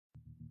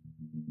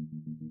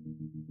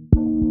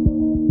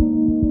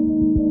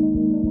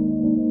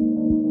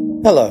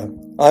Hello,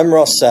 I'm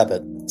Ross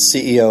Sabat,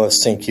 CEO of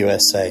Sync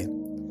USA.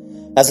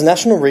 As a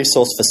national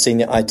resource for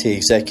senior IT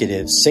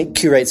executives, Sync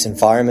curates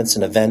environments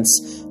and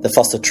events that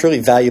foster truly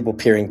valuable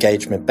peer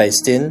engagement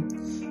based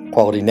in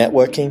quality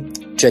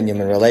networking,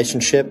 genuine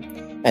relationship,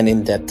 and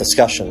in-depth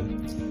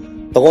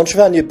discussion. The launch of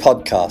our new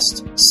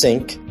podcast,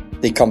 Sync,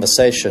 The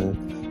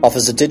Conversation,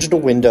 offers a digital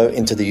window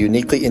into the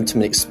uniquely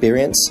intimate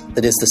experience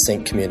that is the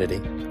Sync community.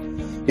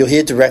 You'll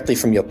hear directly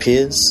from your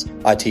peers,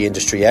 IT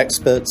industry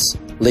experts,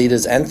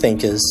 leaders and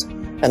thinkers,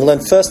 and learn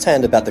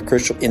firsthand about the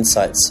crucial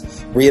insights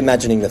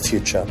reimagining the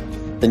future,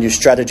 the new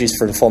strategies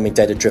for informing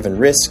data-driven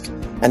risk,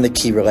 and the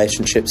key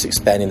relationships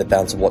expanding the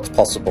bounds of what's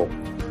possible.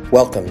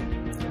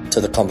 Welcome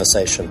to The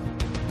Conversation.